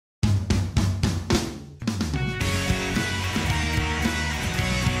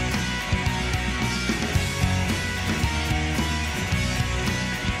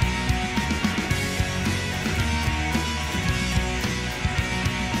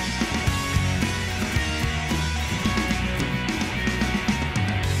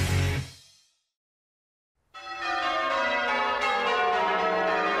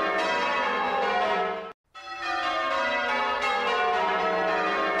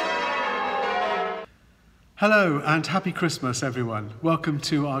Hello and happy Christmas, everyone. Welcome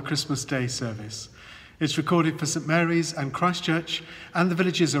to our Christmas Day service. It's recorded for St Mary's and Christchurch and the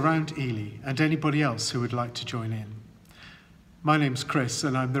villages around Ely and anybody else who would like to join in. My name's Chris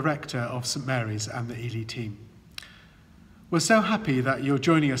and I'm the rector of St Mary's and the Ely team. We're so happy that you're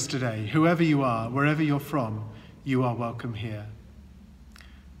joining us today. Whoever you are, wherever you're from, you are welcome here.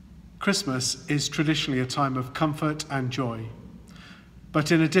 Christmas is traditionally a time of comfort and joy.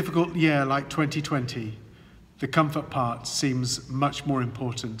 But in a difficult year like 2020, the comfort part seems much more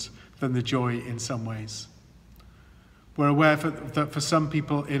important than the joy in some ways. We're aware that for some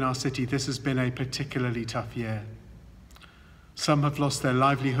people in our city, this has been a particularly tough year. Some have lost their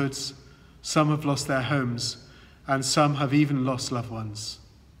livelihoods, some have lost their homes, and some have even lost loved ones.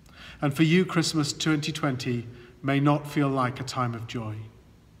 And for you, Christmas 2020 may not feel like a time of joy.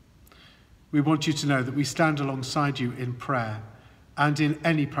 We want you to know that we stand alongside you in prayer and in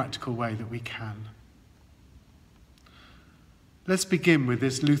any practical way that we can. Let's begin with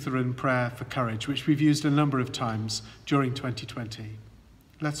this Lutheran prayer for courage, which we've used a number of times during 2020.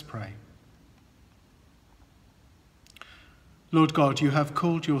 Let's pray. Lord God, you have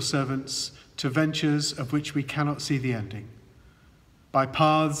called your servants to ventures of which we cannot see the ending, by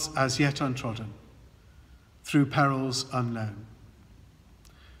paths as yet untrodden, through perils unknown.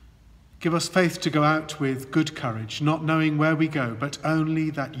 Give us faith to go out with good courage, not knowing where we go, but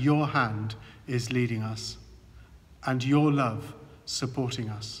only that your hand is leading us, and your love supporting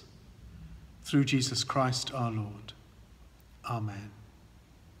us. Through Jesus Christ our Lord. Amen.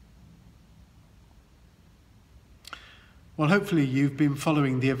 Well, hopefully you've been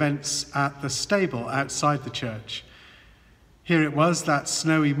following the events at the stable outside the church. Here it was that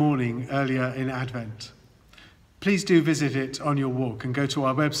snowy morning earlier in Advent. Please do visit it on your walk and go to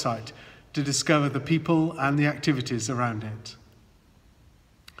our website to discover the people and the activities around it.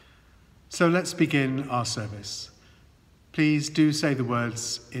 So let's begin our service. Please do say the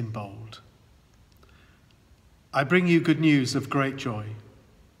words in bold. I bring you good news of great joy.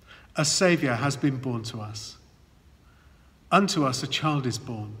 A Saviour has been born to us. Unto us a child is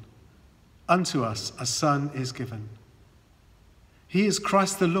born. Unto us a son is given. He is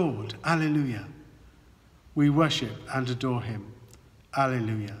Christ the Lord. Alleluia. We worship and adore him.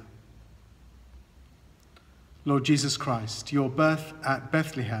 Alleluia. Lord Jesus Christ, your birth at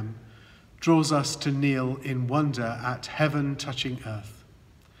Bethlehem draws us to kneel in wonder at heaven touching earth.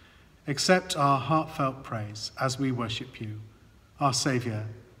 Accept our heartfelt praise as we worship you, our Saviour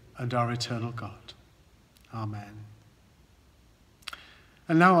and our eternal God. Amen.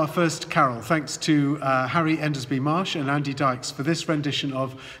 And now our first carol, thanks to Harry Endersby Marsh and Andy Dykes for this rendition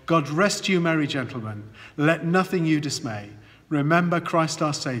of God Rest You Merry Gentlemen, Let Nothing You Dismay. Remember Christ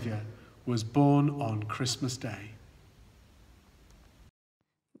our Saviour was born on Christmas Day.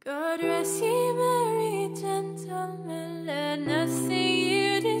 God rest ye merry gentlemen, let nothing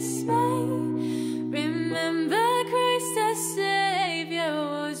you dismay. Remember Christ our Saviour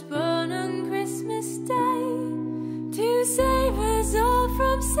was born on Christmas Day, to save us all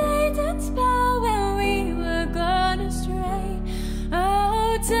from Satan's power when we were gone astray.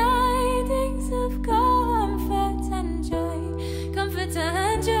 Oh, tidings of comfort and joy, comfort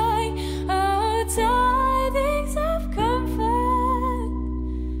and joy. Oh, tidings of comfort.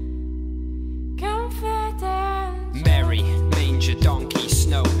 Mary, manger, donkey,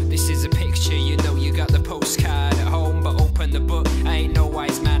 snow. This is a picture, you know you got the postcard at home, but open the book, I ain't no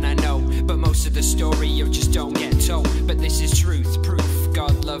wise man, I know. But most of the story you just don't get told. But this is truth, proof,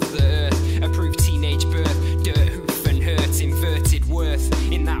 God loved the earth. Approved teenage birth, dirt, hoof and hurt. Inverted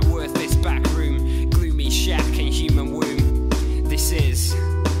worth, in that worthless back room. Gloomy shack and human womb. This is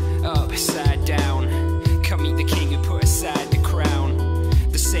upside down. Come meet the king who put aside the crown.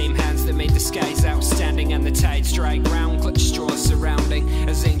 The same hands that made the skies outstanding and the tides dry ground, clutch straws surrounding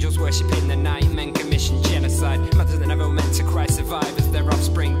as angels worship in the night. Men commission genocide, mothers that never meant to cry survive as their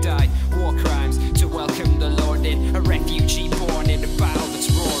offspring die. War crimes to welcome the Lord in, a refugee born in a battle that's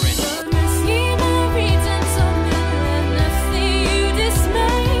roaring.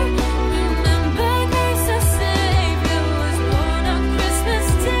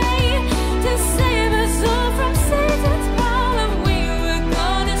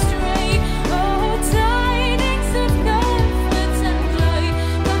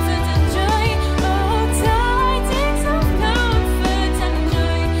 Joy.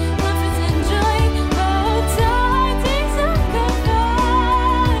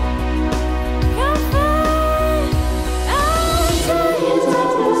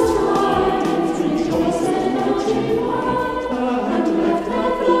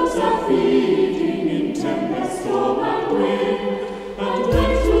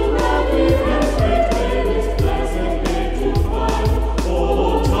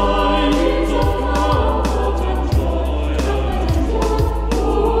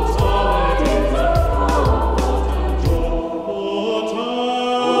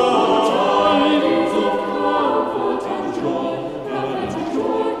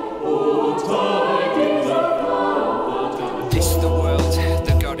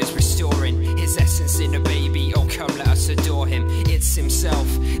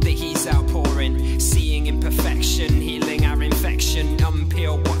 that he's outpouring. Seeing imperfection, healing our infection.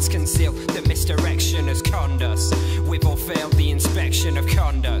 Unpeel what's concealed, the misdirection has conned us. We've all failed the inspection of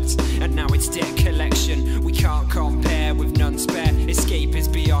conduct, and now it's debt collection. We can't compare with none spare. Escape is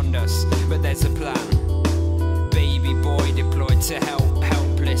beyond us, but there's a plan. Baby boy deployed to help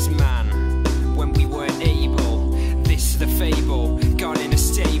helpless man when we weren't able. This the fable, God in a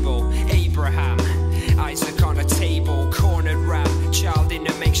stable. Abraham, Isaac on a table, cornered ram, child in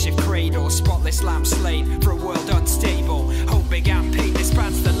a makeshift cradle, spotless lamb slain for a world unstable. Hope began, paid this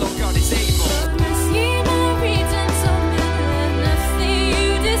pants, the Lord God is able. Rescue Mary, gentle Mary, nothing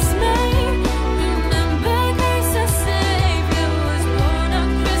you dismay. Remember Christ our Savior was born on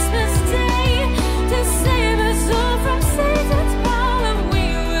Christmas Day to save us all from Satan's power when we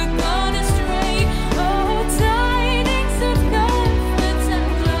were gone astray. Oh, tidings of comfort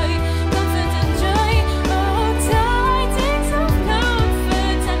and joy, comfort and joy. Oh, tidings of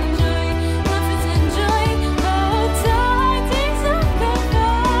comfort and joy, comfort and joy. Oh, tidings of comfort,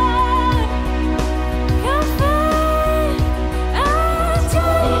 comfort and joy. Oh,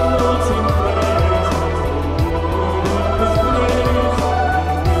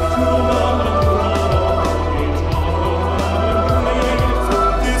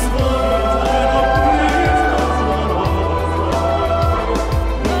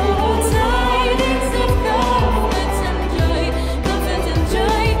 tidings of comfort and joy, comfort and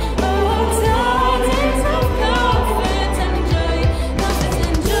joy. Oh, tidings of comfort and joy, comfort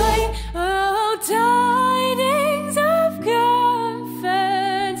and joy. Oh, tidings of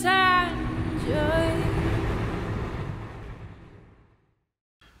comfort and joy.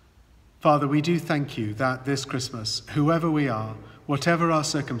 Father, we do thank you that this Christmas, whoever we are, whatever our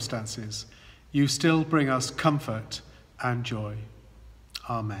circumstances, you still bring us comfort and joy.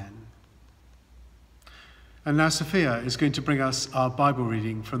 Amen. And now Sophia is going to bring us our Bible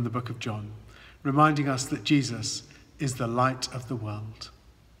reading from the book of John, reminding us that Jesus is the light of the world.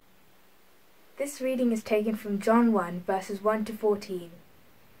 This reading is taken from John 1, verses 1 to 14.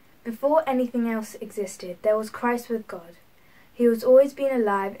 Before anything else existed, there was Christ with God. He has always been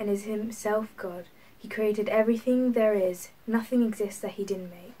alive and is himself God. He created everything there is. Nothing exists that he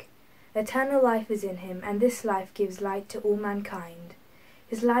didn't make. Eternal life is in him, and this life gives light to all mankind.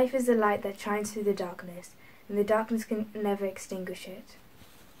 His life is the light that shines through the darkness, and the darkness can never extinguish it.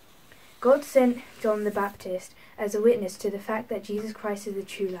 God sent John the Baptist as a witness to the fact that Jesus Christ is the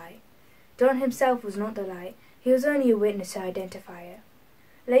true light. John himself was not the light. He was only a witness to identify it.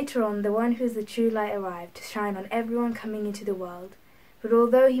 Later on, the one who is the true light arrived to shine on everyone coming into the world. But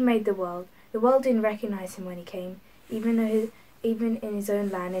although he made the world didn't recognize him when he came. Even in his own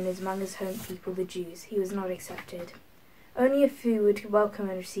land and among his home people, the Jews, he was not accepted. Only a few would welcome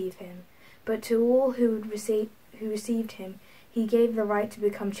and receive him. But to all who received him, he gave the right to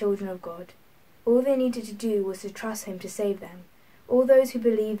become children of God. All they needed to do was to trust him to save them. All those who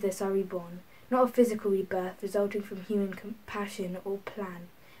believe this are reborn, not a physical rebirth resulting from human compassion or plan,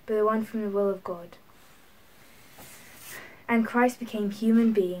 but the one from the will of God. And Christ became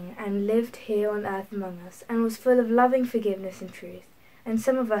human being and lived here on earth among us, and was full of loving forgiveness and truth. And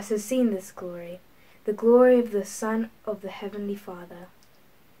some of us have seen this glory, the glory of the Son of the Heavenly Father.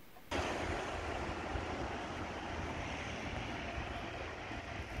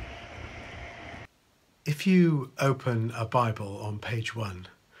 If you open a Bible on page 1,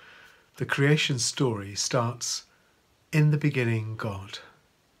 the creation story starts, "In the beginning, God."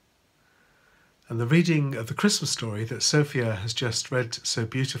 And the reading of the Christmas story that Sophia has just read so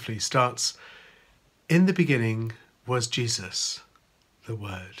beautifully starts, "In the beginning was Jesus, the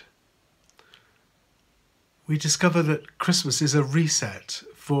Word." We discover that Christmas is a reset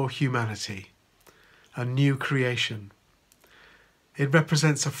for humanity, a new creation. It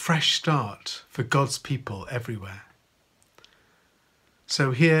represents a fresh start for God's people everywhere.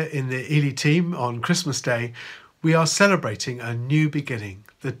 So here in the Ely team on Christmas Day, we are celebrating a new beginning,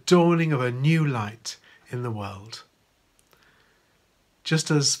 the dawning of a new light in the world.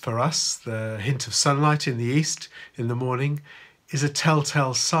 Just as for us, the hint of sunlight in the east in the morning is a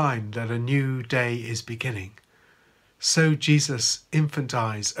telltale sign that a new day is beginning, so Jesus' infant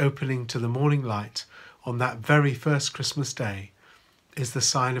eyes opening to the morning light on that very first Christmas Day is the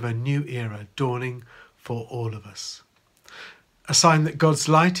sign of a new era dawning for all of us. A sign that God's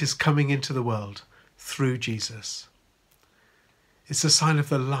light is coming into the world through Jesus. It's a sign of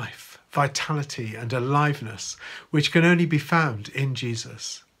the life, vitality and aliveness which can only be found in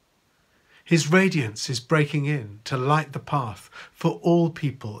Jesus. His radiance is breaking in to light the path for all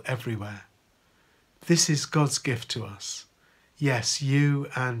people everywhere. This is God's gift to us. Yes, you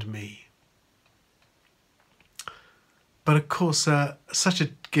and me. But of course, such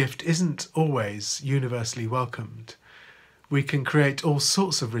a gift isn't always universally welcomed. We can create all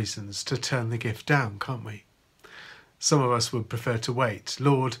sorts of reasons to turn the gift down, can't we? Some of us would prefer to wait.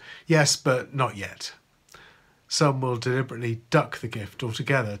 Lord, yes, but not yet. Some will deliberately duck the gift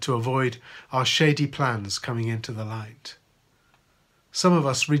altogether to avoid our shady plans coming into the light. Some of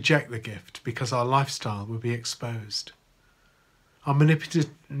us reject the gift because our lifestyle will be exposed. Our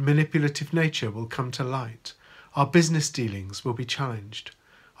manipulative nature will come to light. Our business dealings will be challenged.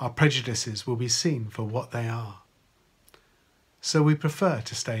 Our prejudices will be seen for what they are. So we prefer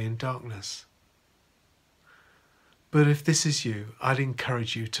to stay in darkness. But if this is you, I'd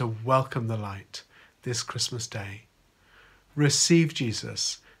encourage you to welcome the light this Christmas day. Receive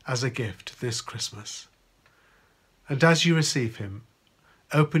Jesus as a gift this Christmas. And as you receive him,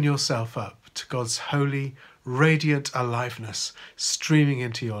 open yourself up to God's holy, radiant aliveness streaming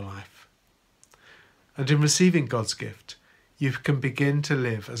into your life. And in receiving God's gift, you can begin to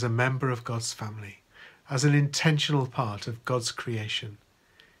live as a member of God's family, as an intentional part of God's creation.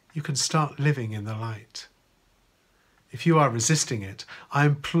 You can start living in the light. If you are resisting it, I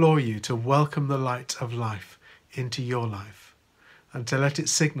implore you to welcome the light of life into your life and to let it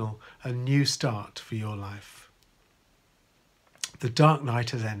signal a new start for your life. The dark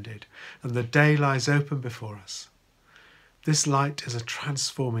night has ended and the day lies open before us. This light is a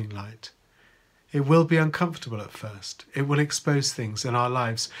transforming light. It will be uncomfortable at first. It will expose things in our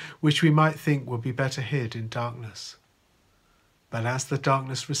lives which we might think would be better hid in darkness. But as the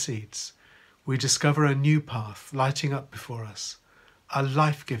darkness recedes, we discover a new path lighting up before us, a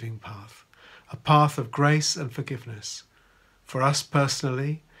life-giving path, a path of grace and forgiveness, for us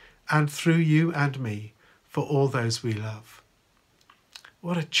personally, and through you and me, for all those we love.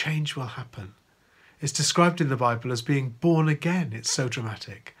 What a change will happen. It's described in the Bible as being born again. It's so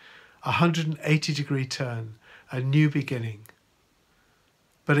dramatic. A 180-degree turn, a new beginning.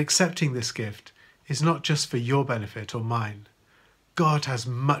 But accepting this gift is not just for your benefit or mine. God has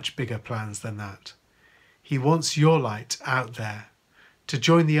much bigger plans than that. He wants your light out there to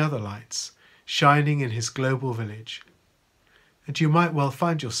join the other lights shining in his global village. And you might well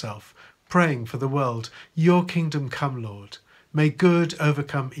find yourself praying for the world, your kingdom come, Lord. May good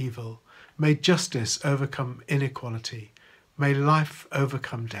overcome evil. May justice overcome inequality. May life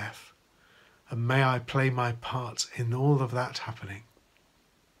overcome death. And may I play my part in all of that happening.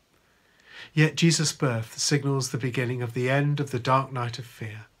 Yet Jesus' birth signals the beginning of the end of the dark night of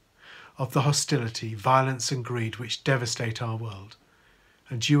fear, of the hostility, violence and greed which devastate our world.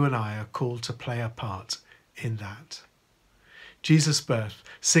 And you and I are called to play a part in that. Jesus' birth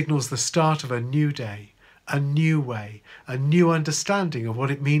signals the start of a new day, a new way, a new understanding of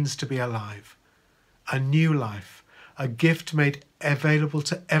what it means to be alive, a new life, a gift made available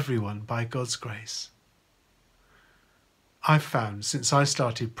to everyone by God's grace. I've found since I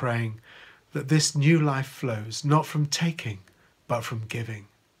started praying that this new life flows not from taking, but from giving.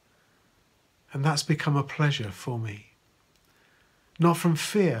 And that's become a pleasure for me. Not from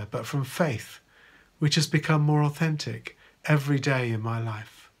fear, but from faith, which has become more authentic every day in my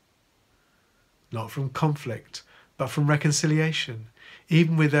life. Not from conflict, but from reconciliation,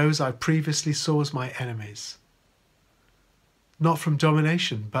 even with those I previously saw as my enemies. Not from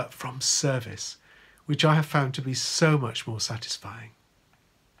domination, but from service, which I have found to be so much more satisfying.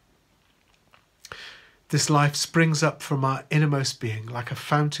 This life springs up from our innermost being like a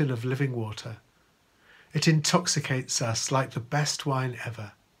fountain of living water. It intoxicates us like the best wine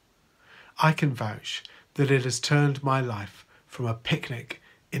ever. I can vouch that it has turned my life from a picnic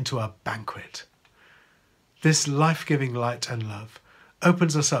into a banquet. This life-giving light and love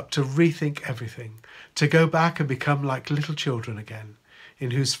opens us up to rethink everything, to go back and become like little children again,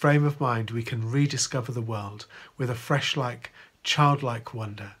 in whose frame of mind we can rediscover the world with a fresh, childlike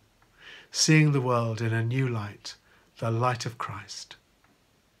wonder, seeing the world in a new light, the light of Christ.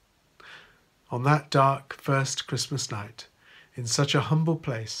 On that dark first Christmas night, in such a humble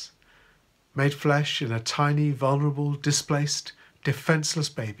place, made flesh in a tiny, vulnerable, displaced, defenseless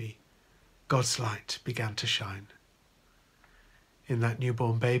baby, God's light began to shine. In that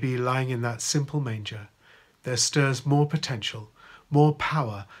newborn baby lying in that simple manger, there stirs more potential, more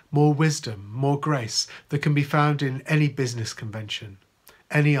power, more wisdom, more grace than can be found in any business convention,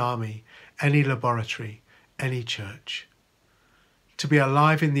 any army, any laboratory, any church. To be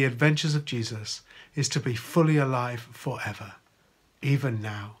alive in the adventures of Jesus is to be fully alive forever, even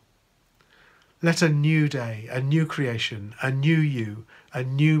now. Let a new day, a new creation, a new you, a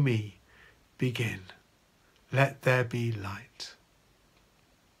new me begin. Let there be light.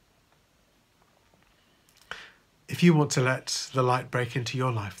 If you want to let the light break into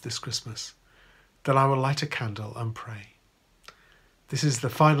your life this Christmas, then I will light a candle and pray. This is the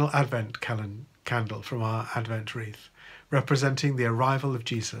final Advent candle from our Advent wreath, representing the arrival of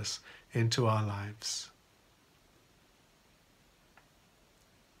Jesus into our lives.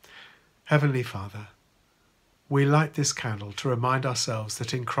 Heavenly Father, we light this candle to remind ourselves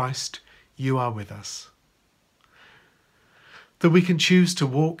that in Christ you are with us, that we can choose to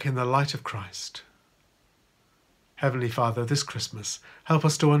walk in the light of Christ. Heavenly Father, this Christmas, help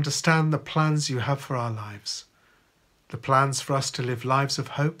us to understand the plans you have for our lives, the plans for us to live lives of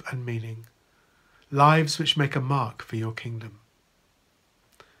hope and meaning, lives which make a mark for your kingdom.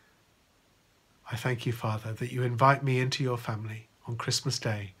 I thank you, Father, that you invite me into your family on Christmas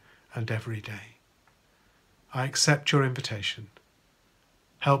Day and every day. I accept your invitation.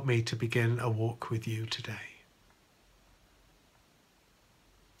 Help me to begin a walk with you today.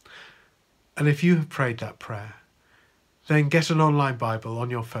 And if you have prayed that prayer, then get an online Bible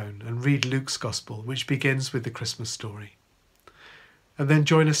on your phone and read Luke's Gospel, which begins with the Christmas story. And then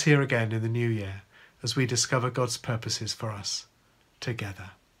join us here again in the new year as we discover God's purposes for us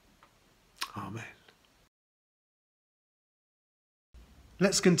together. Amen.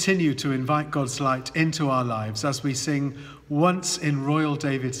 Let's continue to invite God's light into our lives as we sing Once in Royal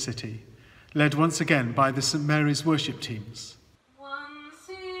David City, led once again by the St Mary's worship teams. Once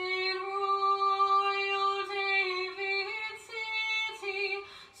in royal David city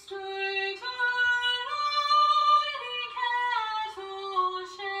stood a lowly cattle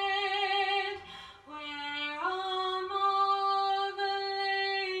shed, where a mother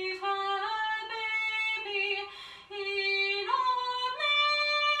laid her baby in a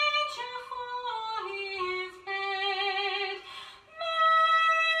manger for his bed.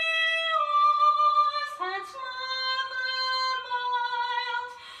 Mary was that mother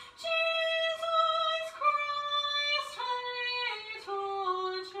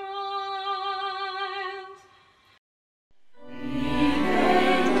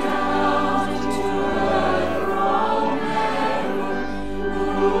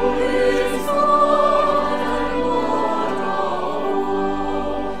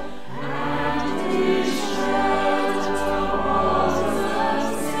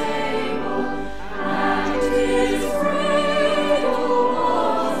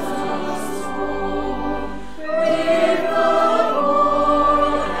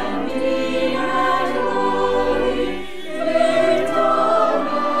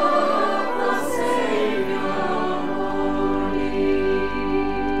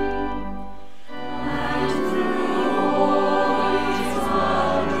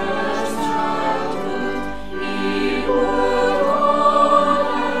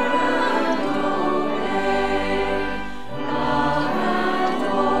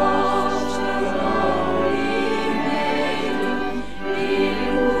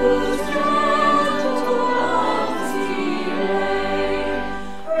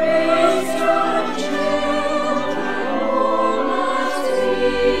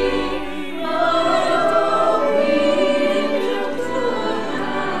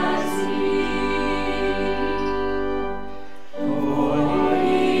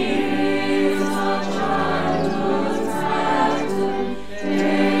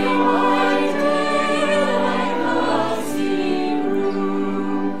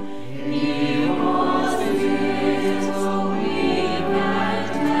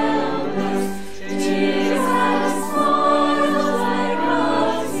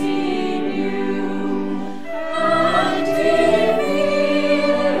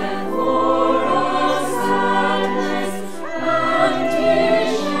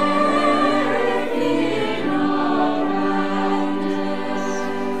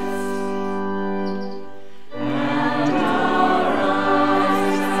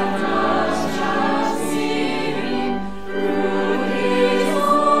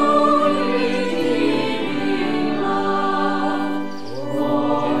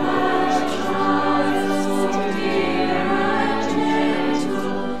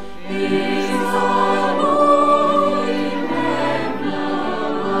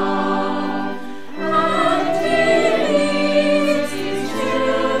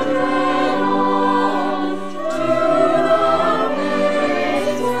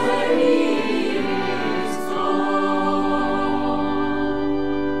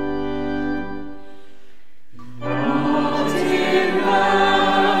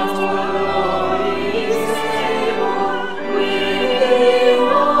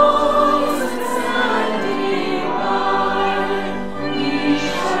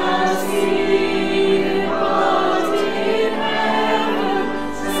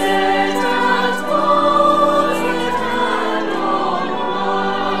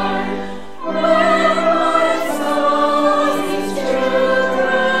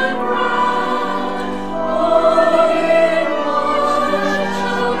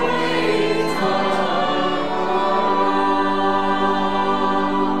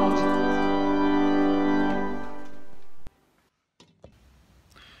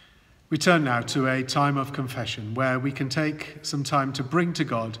We turn now to a time of confession where we can take some time to bring to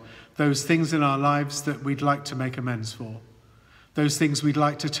God those things in our lives that we'd like to make amends for, those things we'd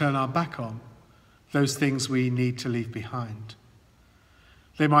like to turn our back on, those things we need to leave behind.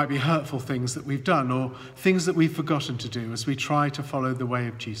 They might be hurtful things that we've done or things that we've forgotten to do as we try to follow the way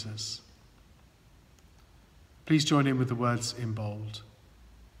of Jesus. Please join in with the words in bold.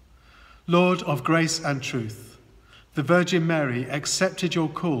 Lord of grace and truth, the Virgin Mary accepted your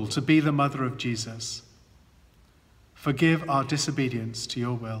call to be the mother of Jesus. Forgive our disobedience to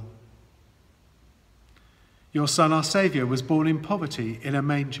your will. Your Son, our Saviour, was born in poverty in a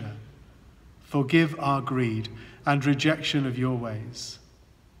manger. Forgive our greed and rejection of your ways.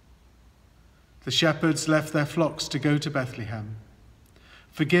 The shepherds left their flocks to go to Bethlehem.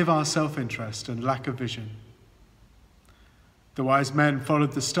 Forgive our self-interest and lack of vision. The wise men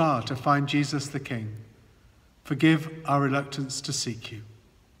followed the star to find Jesus the King. Forgive our reluctance to seek you.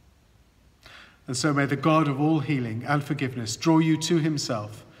 And so may the God of all healing and forgiveness draw you to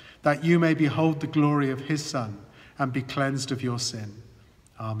himself, that you may behold the glory of his Son and be cleansed of your sin.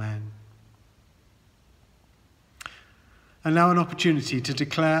 Amen. And now an opportunity to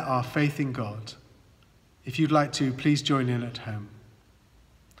declare our faith in God. If you'd like to, please join in at home.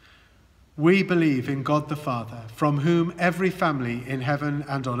 We believe in God the Father, from whom every family in heaven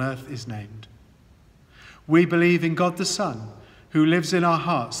and on earth is named. We believe in God the Son, who lives in our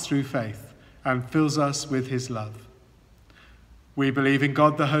hearts through faith and fills us with his love. We believe in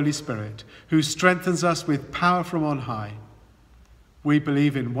God the Holy Spirit, who strengthens us with power from on high. We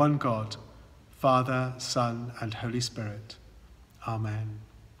believe in one God, Father, Son, and Holy Spirit. Amen.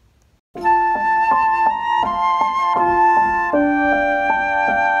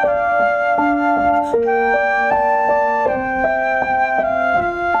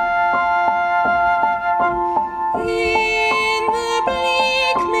 In the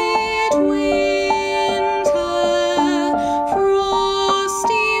bleak midwinter,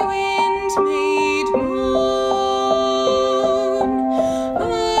 frosty wind made moan.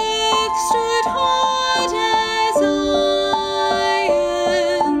 Earth stood hard as iron,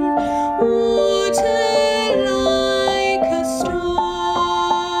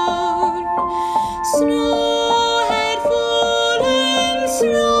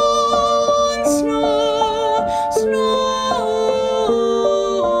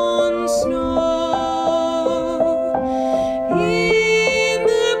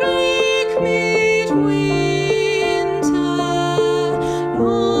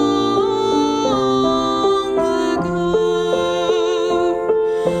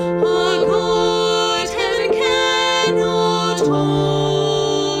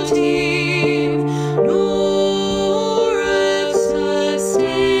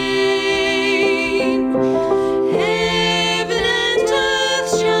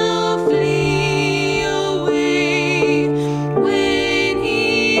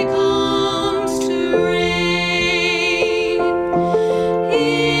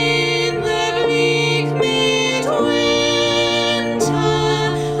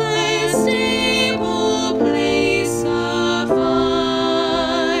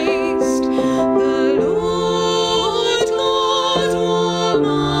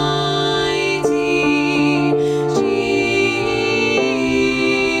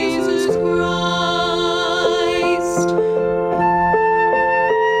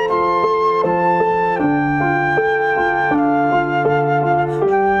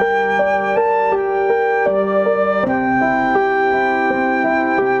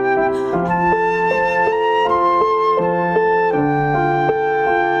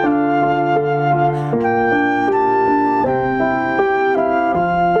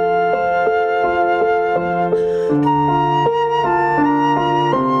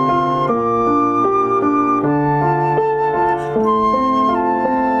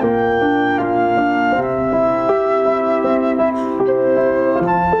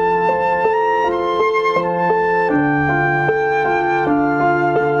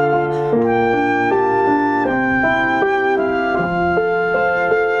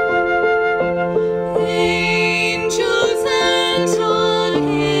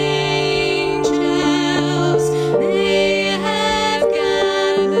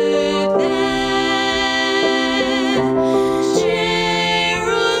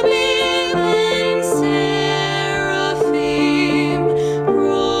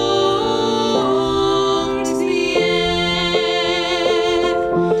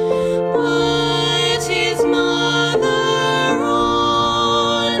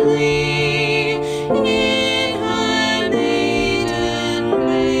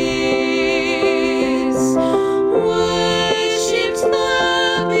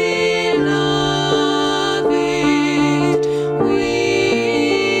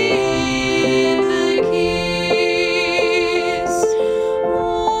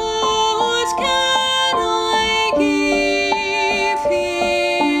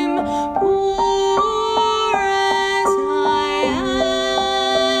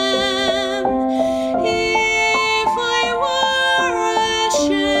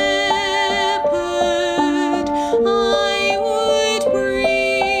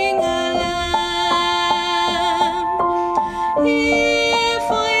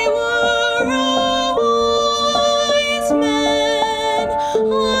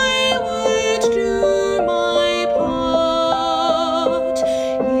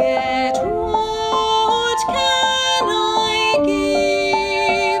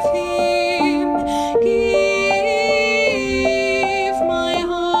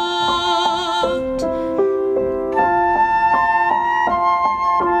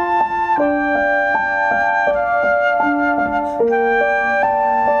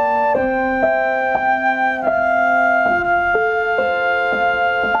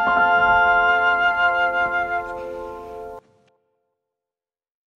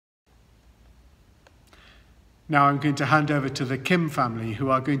 Now I'm going to hand over to the Kim family, who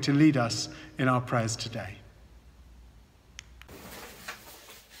are going to lead us in our prayers today.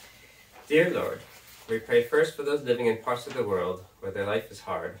 Dear Lord, we pray first for those living in parts of the world where their life is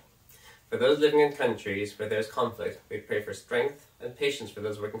hard. For those living in countries where there is conflict, we pray for strength and patience for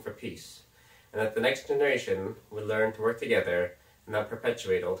those working for peace, and that the next generation will learn to work together and not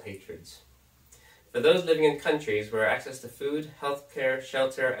perpetuate old hatreds. For those living in countries where access to food, healthcare,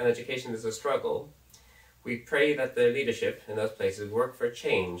 shelter, and education is a struggle, we pray that the leadership in those places work for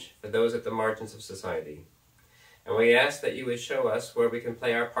change for those at the margins of society. And we ask that you would show us where we can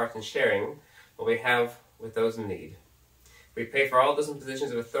play our part in sharing what we have with those in need. We pray for all those in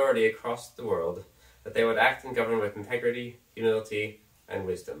positions of authority across the world, that they would act and govern with integrity, humility, and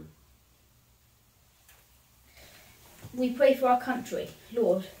wisdom. We pray for our country.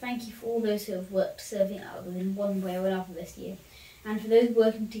 Lord, thank you for all those who have worked serving others in one way or another this year, and for those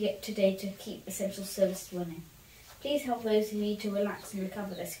working today to keep essential services running. Please help those who need to relax and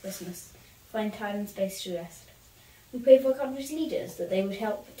recover this Christmas, find time and space to rest. We pray for our country's leaders, that they would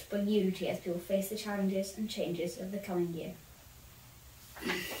help to bring unity as people face the challenges and changes of the coming year.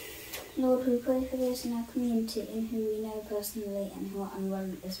 Lord, we pray for those in our community and who we know personally and who are unwell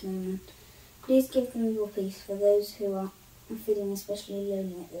at this moment. Please give them your peace for those who are feeling especially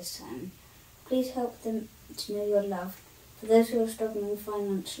lonely at this time. Please help them to know your love. For those who are struggling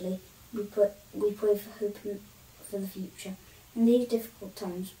financially, we pray for hope for the future. In these difficult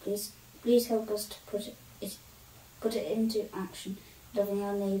times, please help us to put it into action, loving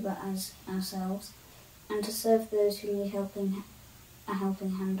our neighbour as ourselves, and to serve those who need a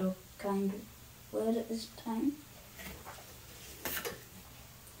helping hand or kind word at this time.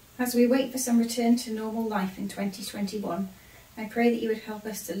 As we wait for some return to normal life in 2021, I pray that you would help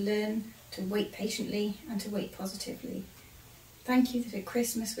us to learn to wait patiently and to wait positively. Thank you that at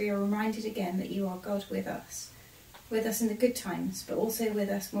Christmas we are reminded again that you are God with us in the good times, but also with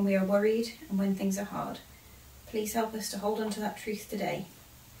us when we are worried and when things are hard. Please help us to hold on to that truth today.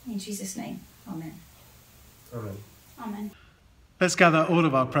 In Jesus' name, amen. Amen. Amen. Let's gather all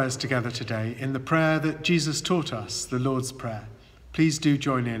of our prayers together today in the prayer that Jesus taught us, the Lord's Prayer. Please do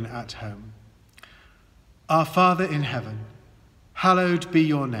join in at home. Our Father in heaven, hallowed be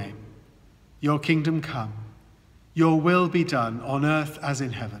your name. Your kingdom come. Your will be done on earth as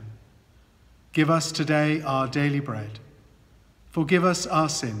in heaven. Give us today our daily bread. Forgive us our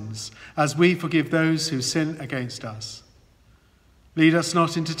sins, as we forgive those who sin against us. Lead us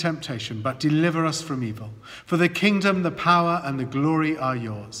not into temptation, but deliver us from evil. For the kingdom, the power, and the glory are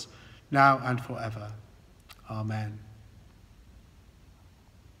yours, now and forever. Amen.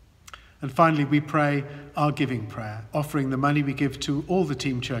 And finally, we pray our giving prayer, offering the money we give to all the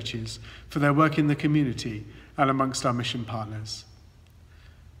team churches for their work in the community and amongst our mission partners.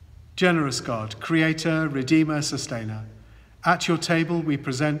 Generous God, Creator, Redeemer, Sustainer, at your table we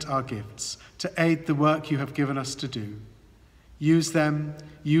present our gifts to aid the work you have given us to do. Use them,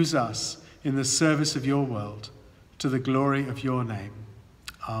 use us in the service of your world, to the glory of your name.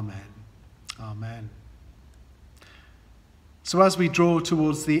 Amen. Amen. So as we draw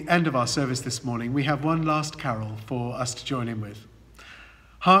towards the end of our service this morning, we have one last carol for us to join in with.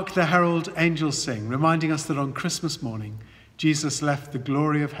 Hark the herald angels sing, reminding us that on Christmas morning, Jesus left the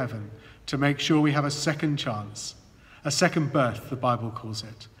glory of heaven to make sure we have a second chance, a second birth, the Bible calls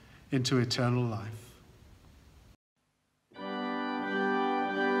it, into eternal life.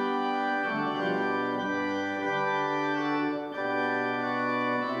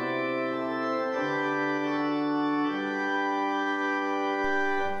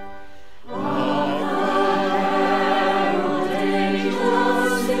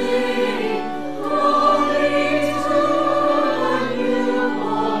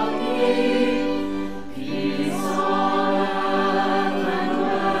 Peace on earth and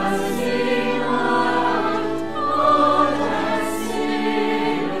mercy on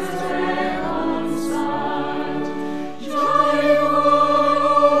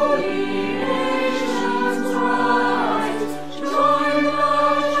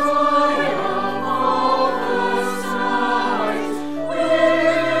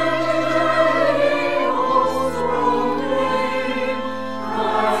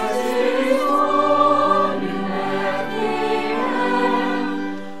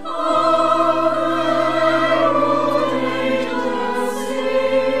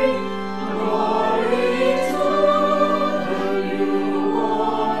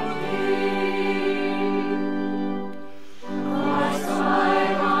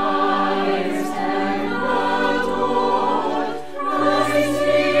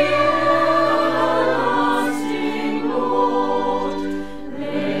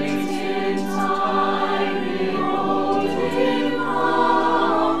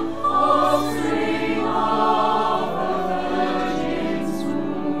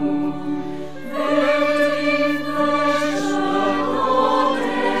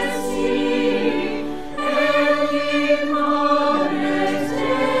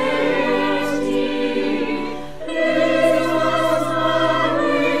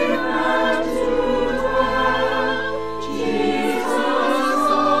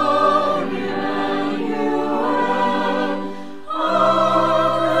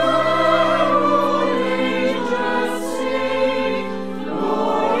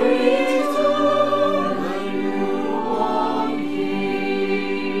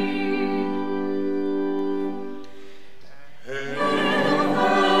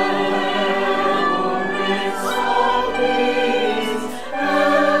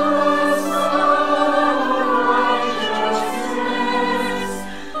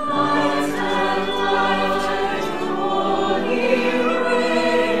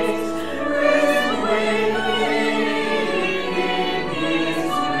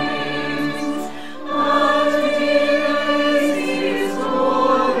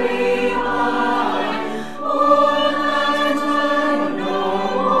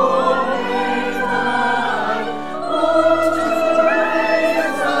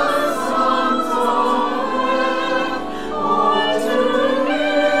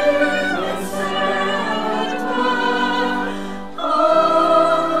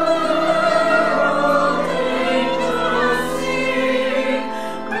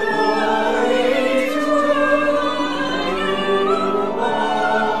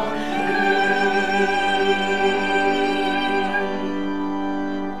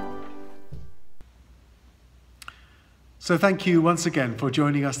So thank you once again for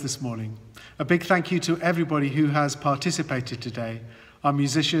joining us this morning. A big thank you to everybody who has participated today, our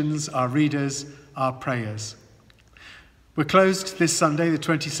musicians, our readers, our prayers. We're closed this Sunday, the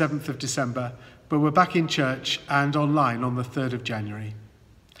 27th of December, but we're back in church and online on the 3rd of January.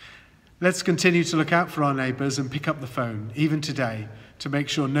 Let's continue to look out for our neighbours and pick up the phone, even today, to make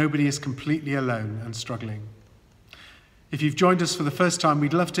sure nobody is completely alone and struggling. If you've joined us for the first time,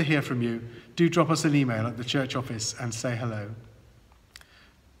 we'd love to hear from you. Do drop us an email at the church office and say hello.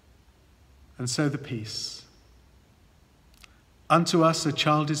 And so the peace. Unto us a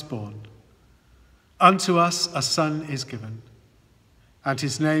child is born. Unto us a son is given. And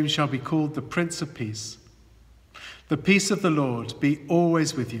his name shall be called the Prince of Peace. The peace of the Lord be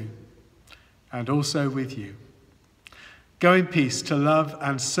always with you, and also with you. Go in peace to love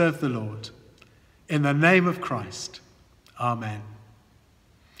and serve the Lord. In the name of Christ. Amen.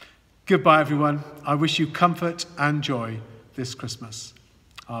 Goodbye, everyone. I wish you comfort and joy this Christmas.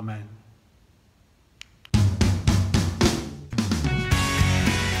 Amen.